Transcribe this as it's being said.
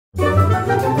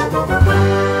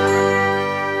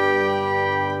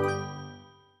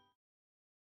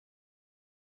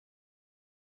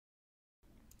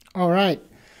All right.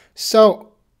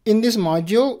 So in this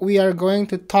module, we are going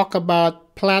to talk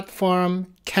about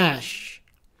platform cache.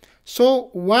 So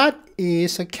what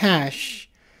is a cache?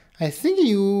 I think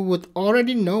you would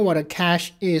already know what a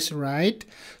cache is, right?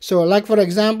 So like for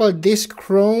example, this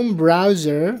Chrome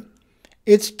browser,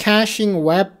 it's caching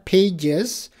web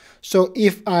pages. So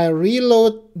if I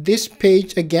reload this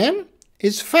page again,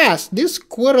 it's fast. This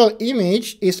squirrel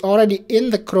image is already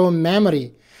in the Chrome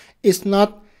memory. It's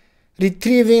not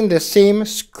retrieving the same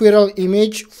squirrel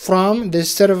image from the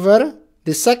server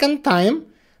the second time,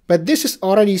 but this is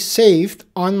already saved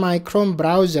on my Chrome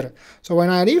browser. So when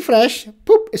I refresh,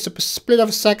 poop, it's a split of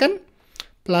a second.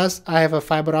 Plus, I have a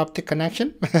fiber optic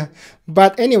connection.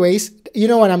 But anyways, you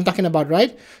know what I'm talking about,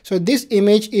 right? So this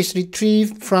image is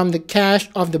retrieved from the cache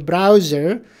of the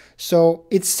browser. So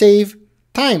it saves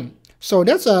time. So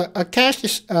that's a cache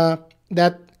is,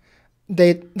 that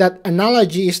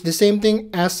analogy is the same thing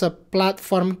as a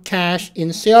platform cache in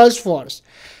Salesforce.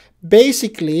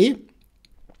 Basically,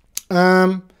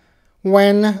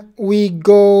 when we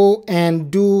go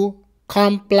and do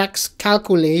complex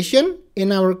calculation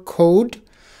in our code,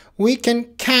 we can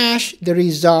cache the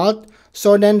result,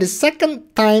 so then the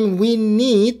second time we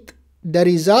need the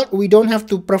result, we don't have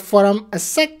to perform a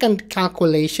second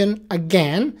calculation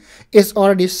again. It's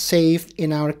already saved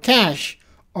in our cache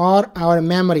or our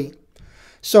memory.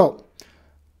 So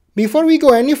before we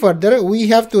go any further, we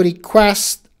have to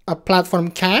request a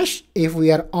platform cache if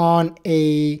we are on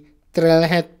a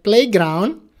Trailhead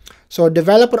playground. So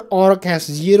developer.org has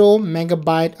 0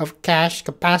 MB of cache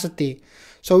capacity.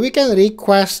 So we can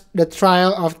request the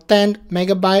trial of 10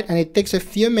 MB, and it takes a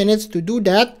few minutes to do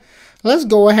that. Let's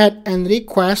go ahead and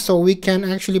request so we can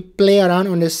actually play around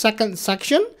on the second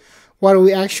section where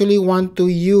we actually want to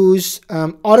use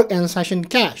org and session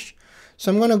cache.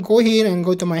 So I'm going to go here and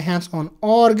go to my hands-on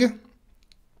org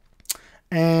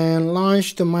and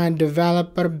launch to my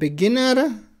developer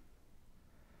beginner.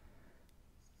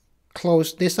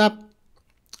 Close this up,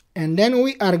 and then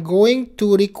we are going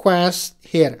to request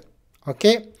here.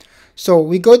 Okay, so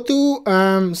we go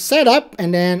to setup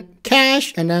and then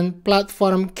cache and then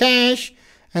platform cache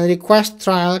and request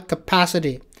trial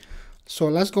capacity. So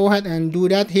let's go ahead and do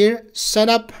that here.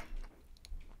 Setup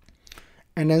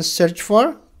and then search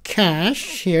for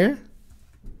cache here,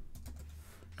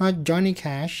 not Johnny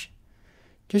Cache,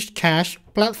 just cache,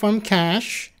 platform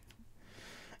cache,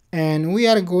 and we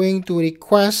are going to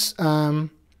request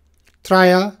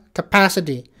trial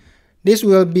capacity. This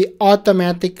will be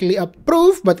automatically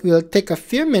approved, but will take a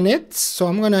few minutes. So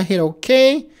I'm gonna hit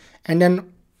OK, and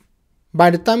then by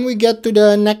the time we get to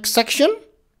the next section,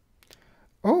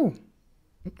 oh,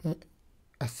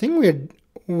 I think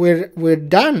we're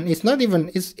done. It's not even,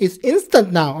 it's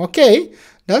instant now. Okay,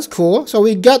 that's cool. So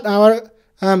we got our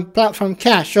platform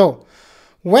cache. So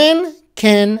when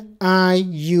can I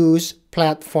use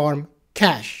platform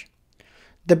cache?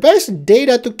 The best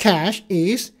data to cache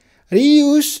is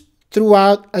reuse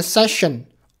throughout a session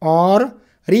or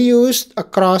reused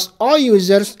across all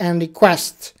users and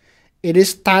requests. It is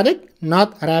static,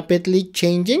 not rapidly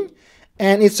changing,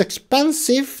 and it's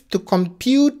expensive to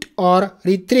compute or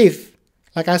retrieve.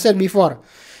 Like I said before,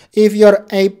 if your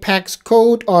Apex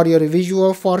code or your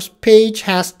Visualforce page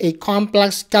has a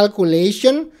complex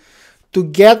calculation to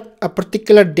get a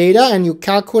particular data and you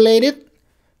calculate it,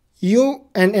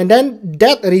 and then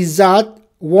that result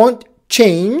won't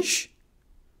change,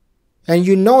 and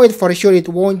you know it for sure, it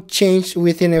won't change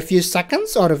within a few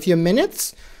seconds or a few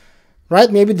minutes,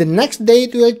 right? Maybe the next day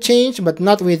it will change, but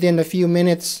not within a few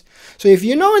minutes. So if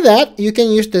you know that, you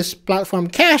can use this platform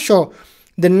cache. So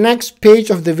the next page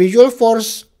of the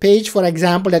Visualforce page, for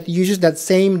example, that uses that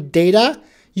same data,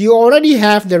 you already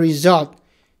have the result.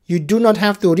 You do not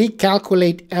have to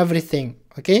recalculate everything.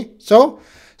 Okay, so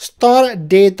store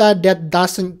data that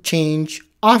doesn't change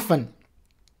often.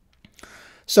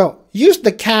 So use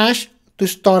the cache to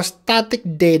store static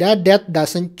data that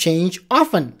doesn't change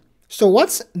often. So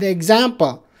what's the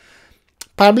example?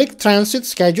 Public transit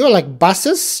schedule, like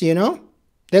buses, you know,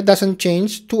 that doesn't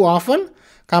change too often.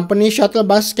 Company shuttle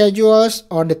bus schedules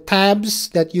or the tabs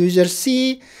that users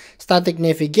see. Static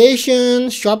navigation,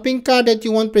 shopping cart that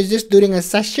you won't persist during a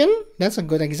session. That's a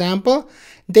good example.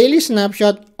 Daily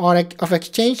snapshot of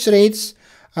exchange rates.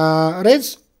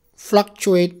 Rates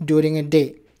fluctuate during a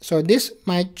day. So this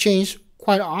might change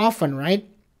quite often, right?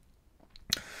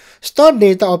 Store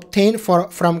data obtained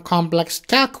from complex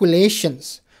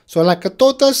calculations. So like a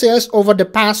total sales over the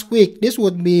past week, this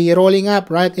would be rolling up,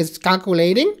 right? It's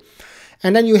calculating.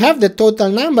 And then you have the total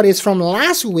number is from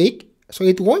last week. So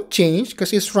it won't change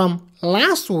because it's from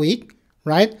last week,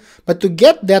 right? But to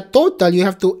get that total, you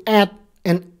have to add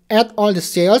add all the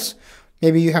sales.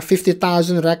 Maybe you have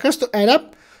 50,000 records to add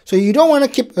up. So you don't want to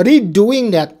keep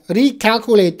redoing that,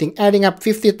 recalculating, adding up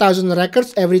 50,000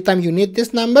 records every time you need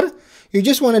this number. You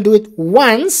just want to do it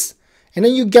once, and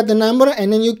then you get the number,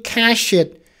 and then you cache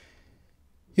it.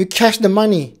 You cache the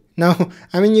money. Now,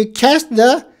 you cache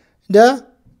the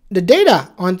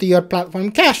data onto your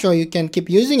platform cache, so you can keep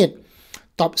using it.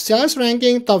 Top sales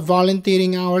ranking, top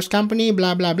volunteering hours company,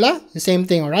 blah, blah, blah. The same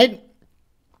thing, all right?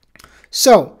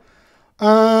 So,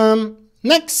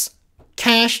 next,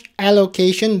 cache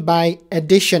allocation by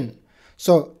edition.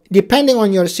 So, depending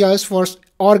on your Salesforce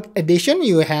org edition,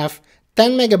 you have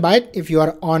 10 megabyte if you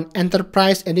are on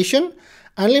enterprise edition.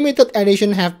 Unlimited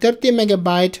edition have 30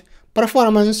 megabyte.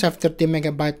 Performance have 30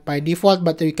 megabyte by default,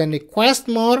 but you can request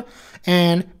more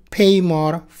and pay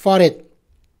more for it.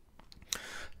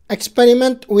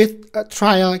 Experiment with a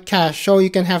trial cache. So you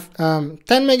can have 10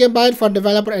 megabyte for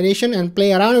developer edition and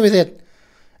play around with it.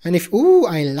 And if,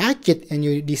 I like it, and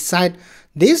you decide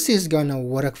this is gonna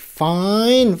work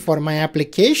fine for my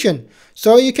application,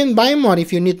 so you can buy more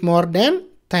if you need more than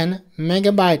 10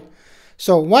 megabyte.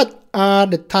 So what are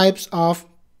the types of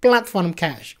platform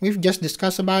cache? We've just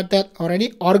discussed about that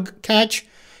already. Org cache,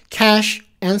 cache,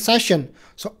 and session.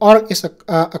 So org is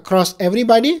across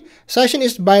everybody. Session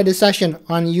is by the session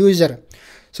on user.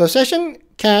 So session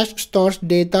cache stores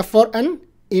data for an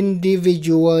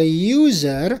individual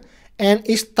user and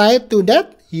is tied to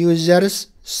that user's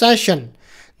session.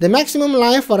 The maximum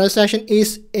life for a session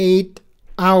is 8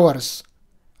 hours.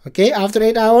 Okay, after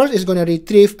 8 hours, it's going to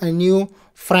retrieve a new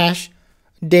fresh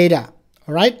data.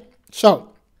 All right. So,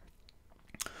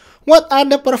 what are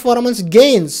the performance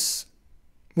gains?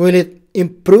 Will it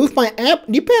improve my app?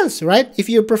 Depends, right? If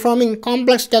you're performing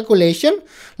complex calculation,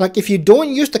 like if you don't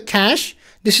use the cache,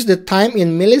 this is the time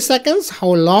in milliseconds,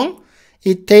 how long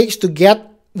it takes to get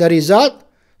the result.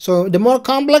 So the more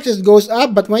complex it goes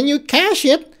up, but when you cache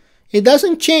it, it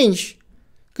doesn't change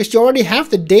because you already have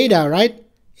the data, right?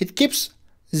 It keeps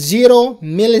 0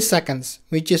 milliseconds,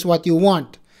 which is what you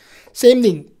want. Same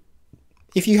thing.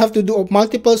 If you have to do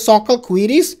multiple SOQL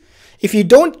queries, if you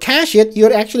don't cache it,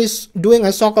 you're actually doing a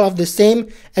SOQL of the same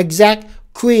exact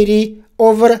query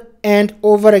over and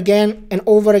over again and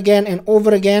over again and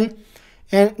over again.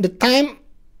 And the time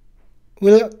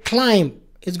will climb.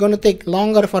 It's going to take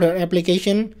longer for your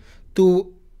application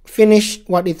to finish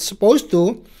what it's supposed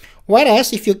to.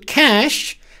 Whereas if you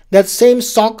cache that same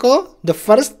SOQL the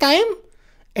first time,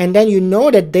 and then you know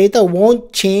that data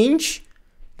won't change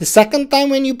the second time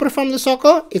when you perform the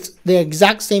SOQL, it's the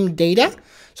exact same data.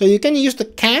 So you can use the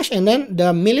cache, and then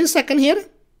the millisecond here,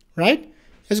 right?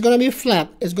 It's going to be flat.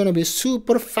 It's going to be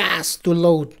super fast to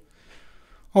load.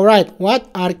 All right,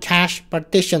 what are cache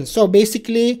partitions? So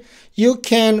basically, you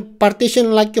can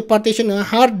partition like you partition a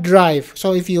hard drive.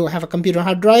 So if you have a computer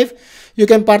hard drive, you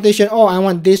can partition, I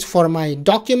want this for my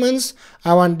documents,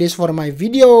 I want this for my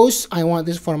videos, I want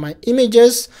this for my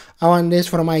images, I want this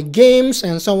for my games,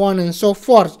 and so on and so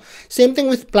forth. Same thing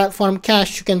with platform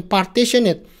cache. You can partition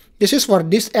it. This is for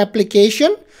this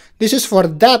application, this is for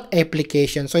that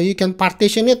application. So you can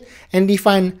partition it and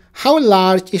define how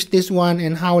large is this one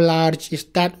and how large is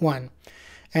that one.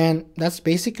 And that's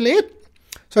basically it.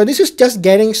 So this is just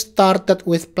getting started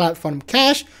with platform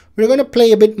cache. We're going to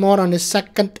play a bit more on the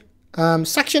second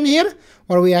section here,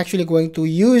 where we're actually going to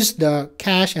use the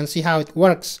cache and see how it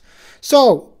works.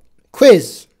 So,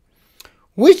 quiz.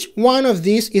 Which one of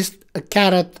these is a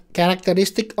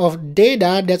characteristic of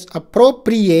data that's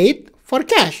appropriate for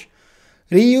cache?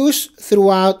 Reuse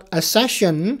throughout a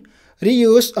session,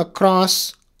 reuse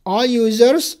across all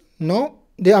users. No,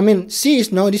 C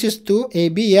is no, this is 2, A,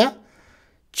 B, yeah.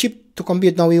 Cheap to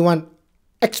compute, now we want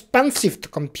expensive to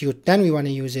compute, then we want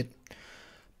to use it.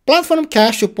 Platform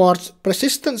cache supports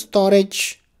persistent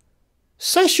storage,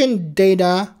 session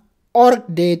data, org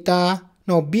data,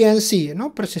 no, BNC, no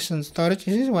persistent storage,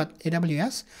 this is what,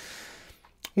 AWS.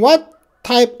 What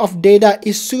type of data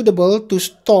is suitable to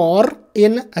store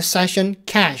in a session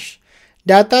cache?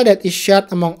 Data that is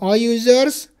shared among all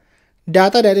users,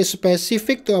 data that is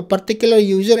specific to a particular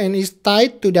user and is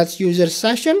tied to that user's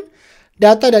session,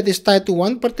 data that is tied to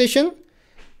one partition,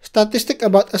 statistic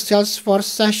about a Salesforce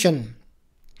session.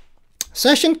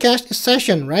 Session cache is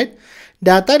session, right?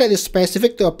 Data that is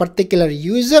specific to a particular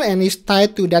user and is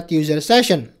tied to that user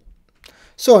session.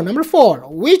 So, number 4,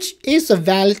 which is a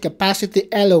valid capacity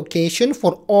allocation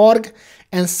for org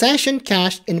and session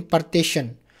cache in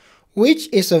partition? Which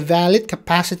is a valid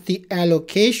capacity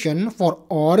allocation for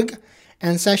org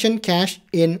and session cache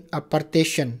in a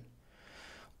partition?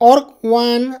 Org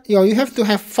 1, you have to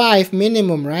have 5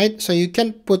 minimum, right? So you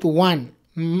can put 1.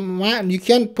 You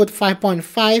can put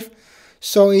 5.5.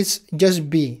 So it's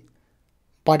just B.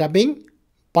 Bada bing,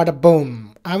 bada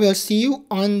boom. I will see you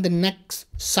on the next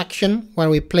section where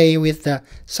we play with the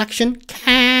section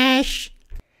cache.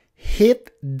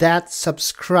 Hit that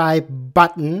subscribe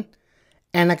button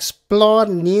and explore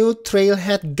new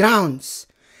Trailhead grounds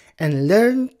and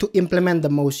learn to implement the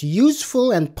most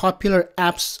useful and popular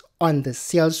apps on the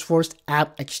Salesforce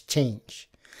App Exchange.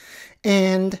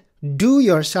 And do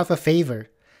yourself a favor,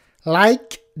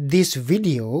 like this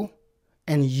video,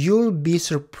 and you'll be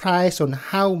surprised on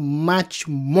how much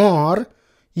more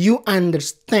you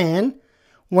understand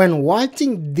when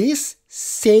watching this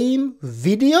same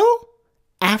video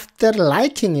after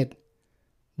liking it.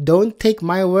 Don't take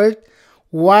my word.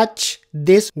 Watch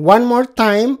this one more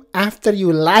time after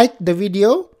you like the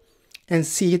video and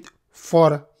see it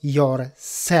for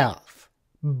yourself.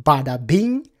 Bada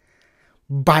bing,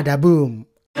 bada boom.